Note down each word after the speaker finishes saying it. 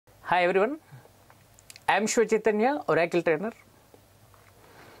Hi everyone, I am Chaitanya, Oracle trainer.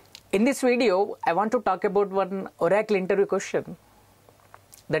 In this video, I want to talk about one Oracle interview question.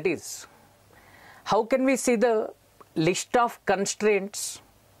 That is, how can we see the list of constraints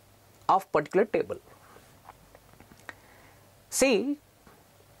of particular table? See,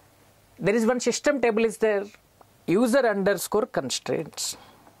 there is one system table is there, user underscore constraints.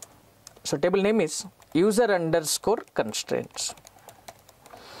 So table name is user underscore constraints.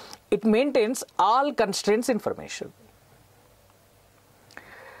 It maintains all constraints information.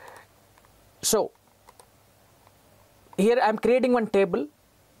 So here I am creating one table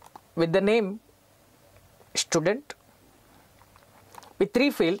with the name student with three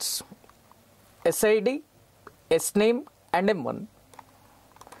fields, SID, SNAME and M1.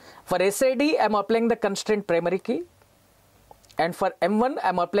 For SID I am applying the constraint primary key, and for M1 I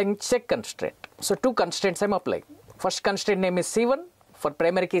am applying check constraint. So two constraints I am applying. First constraint name is C1, for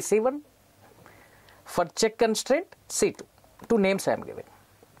primary key C1, for check constraint C2. Two names I am giving.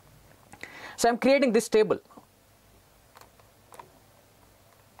 So I am creating this table.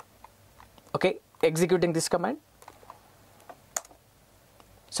 Okay, executing this command.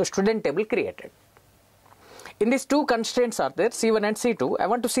 So student table created. In these two constraints are there, C1 and C2. I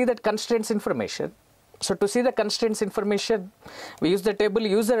want to see that constraints information. So to see the constraints information, we use the table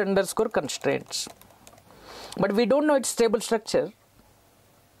user underscore constraints. But we don't know its table structure.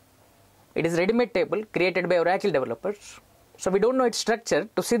 It is ready-made table created by Oracle developers. So we don't know its structure.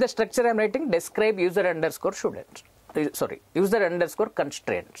 To see the structure I am writing describe user underscore students. User underscore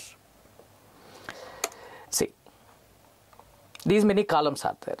constraints. See, these many columns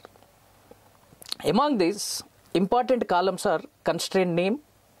are there. Among these, important columns are constraint name,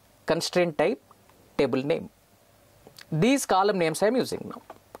 constraint type, table name. These column names I am using now.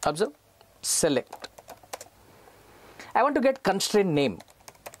 Observe, select. I want to get constraint name.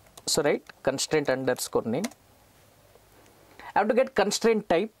 So write constraint underscore name. I have to get constraint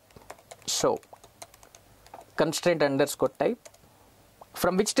type. So constraint underscore type.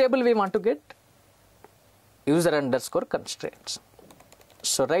 From which table we want to get? User underscore constraints.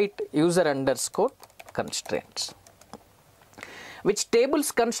 So write user underscore constraints. Which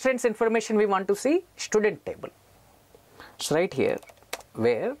tables constraints information we want to see? Student table. So write here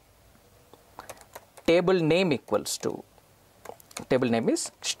where table name equals to, table name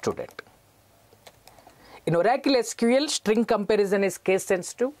is student. In Oracle SQL, string comparison is case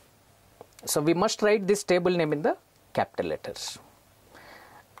sensitive. So we must write this table name in the capital letters.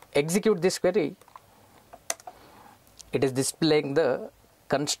 Execute this query. It is displaying the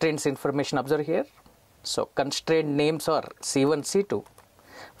constraints information. Observe here. So constraint names are C1, C2.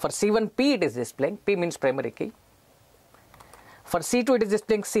 For C1P it is displaying, P means primary key. For C2 it is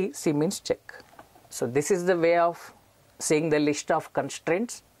displaying C, C means check. So this is the way of seeing the list of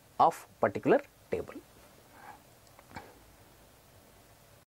constraints of particular table.